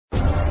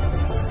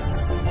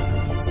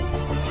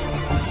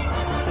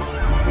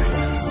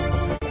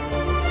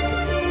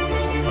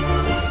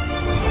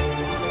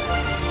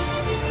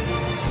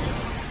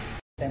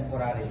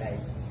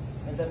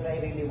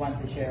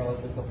to share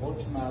also to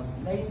Coach Ma'am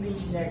na hindi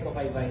share ko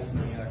kay Vice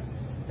Mayor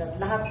that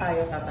lahat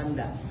tayo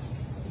tatanda.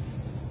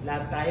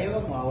 Lahat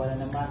tayo mawawala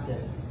ng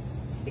muscle.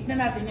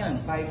 Tignan natin yun,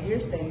 5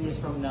 years, 10 years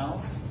from now,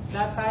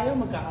 lahat tayo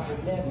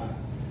magkakaproblema.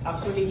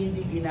 Actually,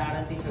 hindi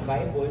ginaranti sa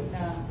Bible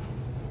na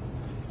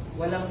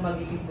walang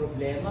magiging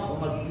problema o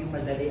magiging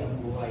madali ang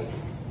buhay.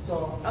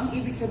 So, ang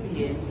ibig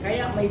sabihin,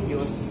 kaya may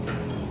Diyos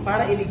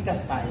para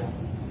iligtas tayo.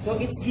 So,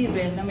 it's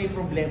given na may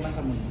problema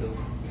sa mundo.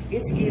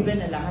 It's given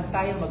na lahat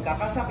tayo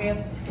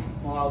magkakasakit,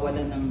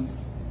 mawawalan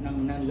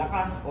ng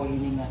lakas o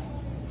hininga.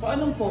 So,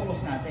 anong focus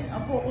natin?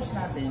 Ang focus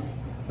natin,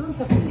 dun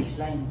sa finish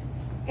line.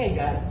 Kay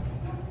God.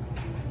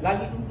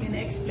 Lagi kong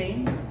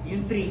pina-explain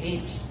yung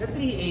 3H. The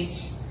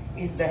 3H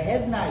is the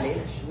head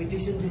knowledge, which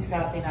is yung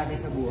diskarte natin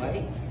sa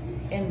buhay.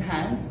 And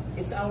hand,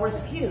 it's our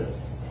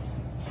skills.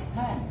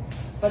 Hand.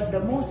 But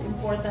the most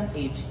important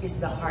H is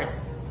the heart.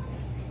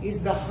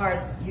 Is the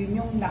heart,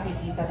 yun yung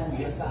nakikita ng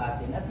Diyos sa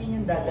atin at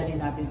yun yung dadali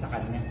natin sa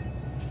Kanya.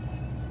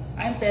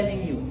 I'm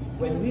telling you,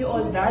 when we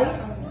all die,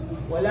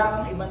 wala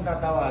kang ibang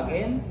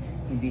tatawagin,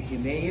 hindi si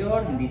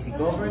mayor, hindi si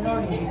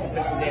governor, hindi si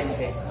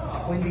presidente,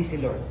 kundi si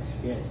Lord.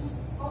 Yes.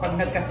 Pag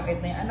nagkasakit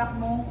na yung anak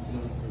mo,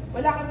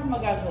 wala ka nang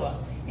magagawa.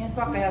 In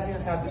fact, kaya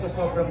sinasabi ko,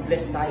 sobrang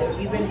blessed tayo,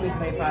 even with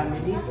my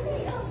family.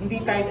 Hindi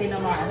tayo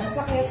tinamaan ng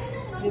sakit.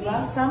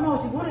 Diba? Sama ko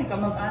siguro,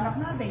 kamag-anak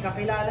natin,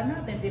 kakilala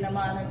natin,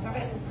 tinamaan ng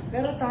sakit.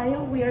 Pero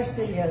tayo, we are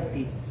still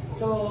healthy.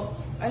 So,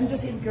 I'm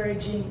just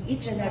encouraging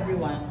each and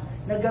everyone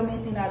na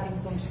gamitin natin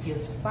itong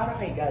skills para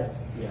kay God.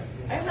 Yeah.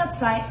 I'm not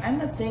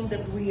saying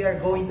that we are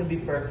going to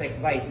be perfect,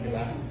 Vice,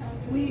 diba?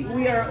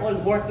 We are all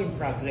work in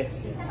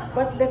progress.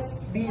 But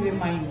let's be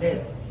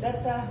reminded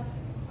that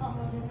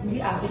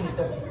hindi atin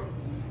ito.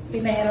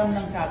 Pinahiram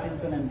lang sa atin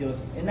ito ng Diyos.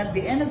 And at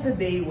the end of the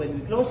day, when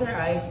we close our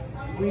eyes,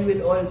 we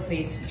will all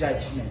face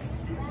judgment.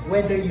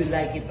 Whether you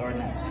like it or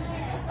not.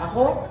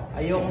 Ako,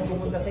 ayokong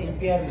pumunta sa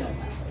impyerno.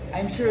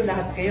 I'm sure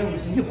lahat kayo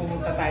gusto niyo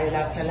pumunta tayo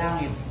lahat sa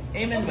langit.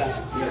 Amen ba?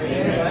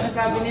 Yeah. Ano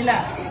sabi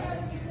nila?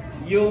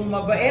 Yung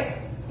mabait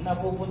na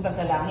pupunta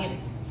sa langit.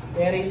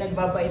 Pero yung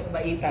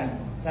nagbabait-baitan,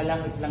 sa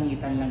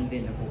langit-langitan lang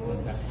din na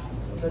pupunta.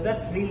 So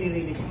that's really,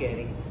 really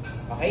scary.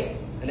 Okay?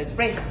 So let's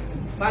pray.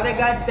 Father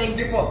God, thank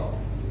you po.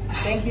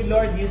 Thank you,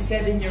 Lord. You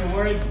said in your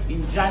word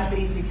in John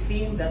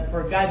 3:16 that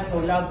for God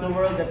so loved the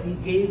world that He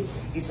gave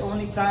His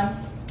only Son.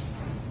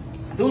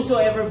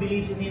 Whosoever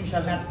believes in Him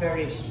shall not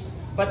perish.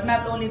 But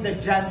not only the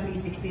John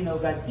 3:16, oh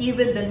God,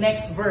 even the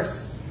next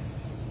verse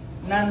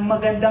na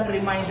magandang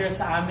reminder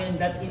sa amin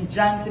that in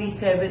John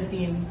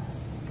 3:17,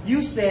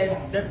 you said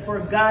that for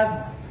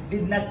God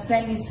did not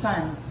send His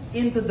Son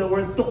into the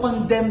world to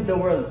condemn the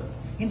world.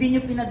 Hindi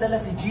niyo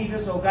pinadala si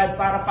Jesus, oh God,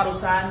 para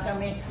parusahan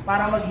kami,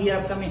 para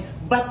maghirap kami,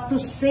 but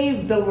to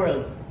save the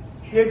world.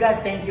 Dear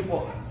God, thank you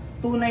po.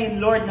 Tunay,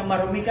 Lord, na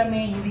marumi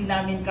kami, hindi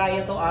namin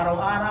kaya to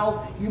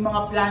araw-araw. Yung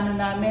mga plano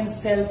namin,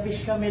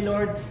 selfish kami,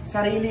 Lord.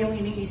 Sarili yung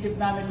iniisip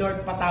namin,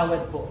 Lord,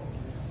 patawad po.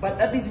 But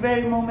at this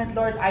very moment,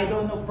 Lord, I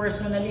don't know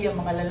personally,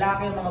 ang mga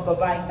lalaki, ang mga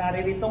babaeng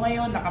naririto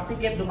ngayon,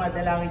 nakapikit,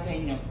 dumadalangin sa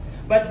inyo.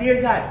 But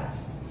dear God,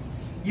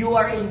 you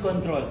are in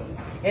control.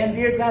 And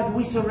dear God,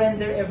 we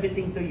surrender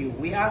everything to you.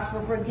 We ask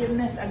for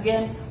forgiveness.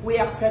 Again,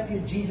 we accept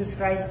you, Jesus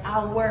Christ,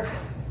 our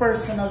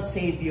personal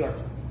Savior.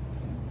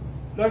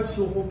 Lord,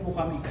 suko po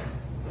kami.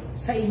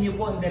 Sa inyo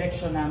po ang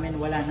direksyon namin,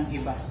 wala nang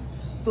iba.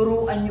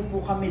 Turuan niyo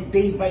po kami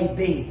day by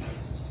day.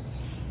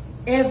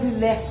 Every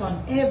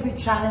lesson, every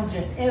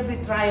challenges, every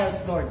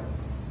trials, Lord,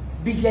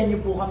 bigyan niyo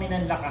po kami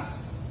ng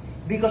lakas.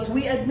 Because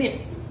we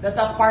admit that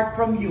apart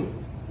from you,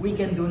 we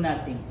can do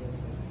nothing.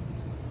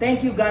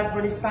 Thank you, God,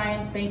 for this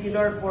time. Thank you,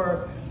 Lord,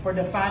 for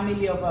the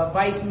family of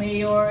Vice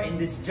Mayor in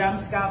this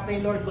Jams Cafe,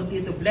 Lord.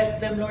 Continue to bless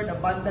them, Lord,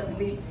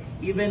 abundantly.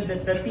 Even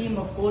the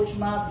team of Coach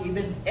Mavs,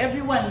 even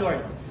everyone,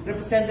 Lord,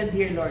 represented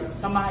here, Lord.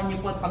 Samahan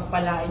niyo po at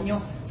pagpalain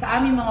niyo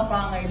sa aming mga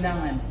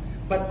pangangailangan.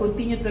 But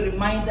continue to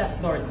remind us,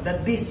 Lord,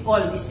 that this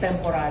all is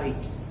temporary.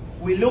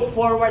 We look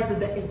forward to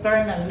the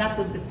eternal, not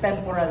to the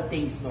temporal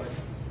things, Lord.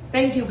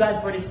 Thank you,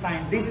 God, for this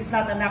time. This is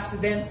not an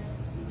accident.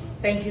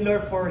 Thank you,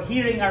 Lord, for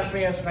hearing our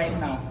prayers right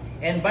now.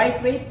 And by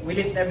faith, we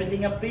lift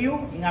everything up to you.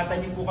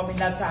 Ingatan niyo po kami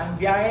lahat sa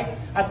aming biyahe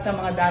at sa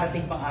mga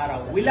darating pang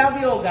araw. We love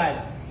you, O God.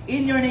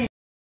 In your name.